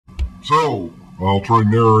So, I'll try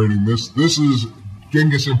narrating this. This is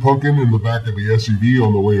Genghis and Pumpkin in the back of the SUV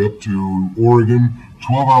on the way up to Oregon,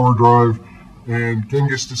 12-hour drive, and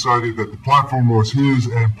Genghis decided that the platform was his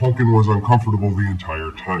and Pumpkin was uncomfortable the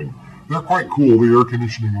entire time. They're quite cool, the air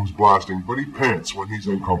conditioning was blasting, but he pants when he's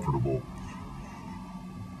uncomfortable.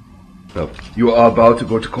 You are about to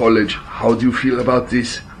go to college. How do you feel about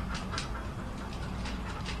this?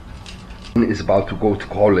 Is about to go to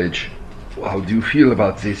college. How do you feel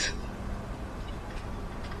about this?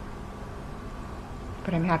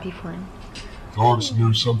 But I'm happy for him. Dogs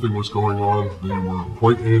knew something was going on. They were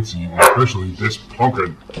quite antsy, especially this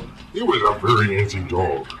Pumpkin. He was a very antsy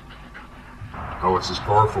dog. Alex's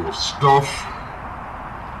car full of stuff.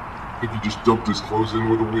 I think he just dumped his clothes in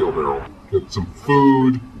with a wheelbarrow. Got some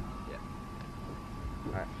food.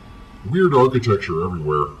 Weird architecture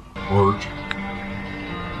everywhere. Art.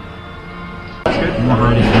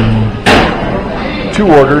 Two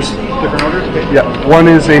orders. Different orders? Okay. Yeah, one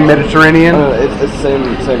is a Mediterranean. It's the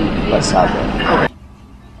same like salad.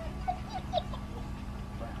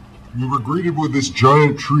 We were greeted with this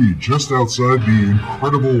giant tree just outside the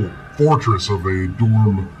incredible fortress of a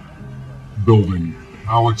dorm building.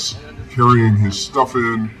 Alex carrying his stuff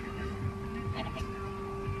in.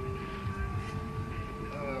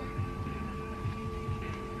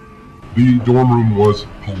 The dorm room was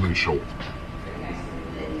palatial.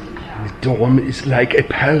 The dorm is like a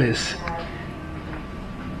palace.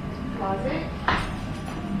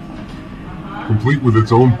 Complete with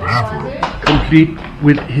its own bathroom. Complete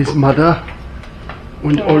with his mother.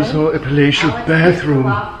 And also a palatial bathroom.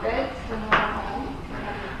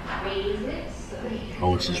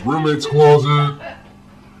 Alex's roommate's closet.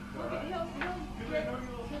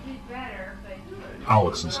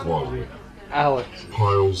 Alex's closet. Alex.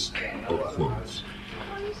 Piles of clothes.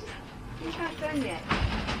 He's not done yet.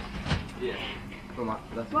 Yeah. Come on.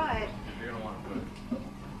 That's What? you're gonna want to put it.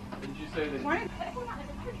 Did you say that?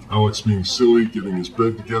 Alex being silly, getting his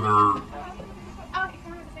bed together. I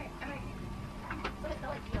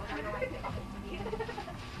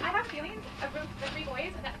have feelings of the three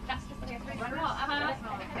boys, and that's just the way it's very normal.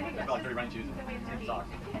 I think that's Everybody chooses same socks.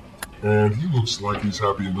 And he looks like he's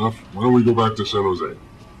happy enough. Why don't we go back to San Jose?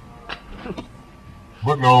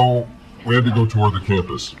 But no, we had to go tour the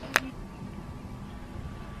campus.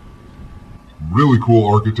 Really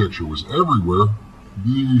cool architecture was everywhere.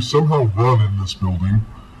 You somehow run in this building.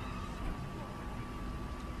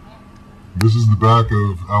 This is the back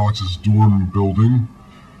of Alex's dorm building.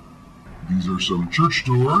 These are some church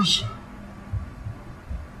doors.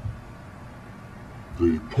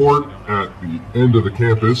 The port at the end of the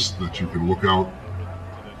campus that you can look out.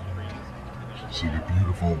 See the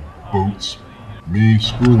beautiful boats. Me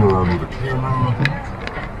screwing around with a camera.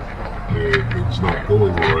 And it's not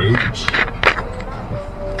going right.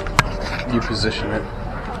 You position it.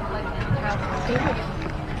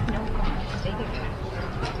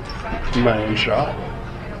 Man shot.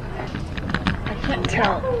 I can't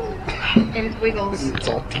tell. It wiggles. It's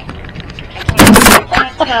all. I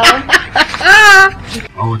can't tell.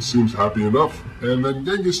 Alex seems happy enough, and then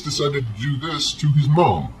Genghis decided to do this to his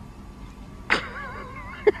mom.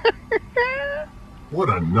 What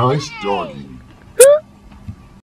a nice doggy.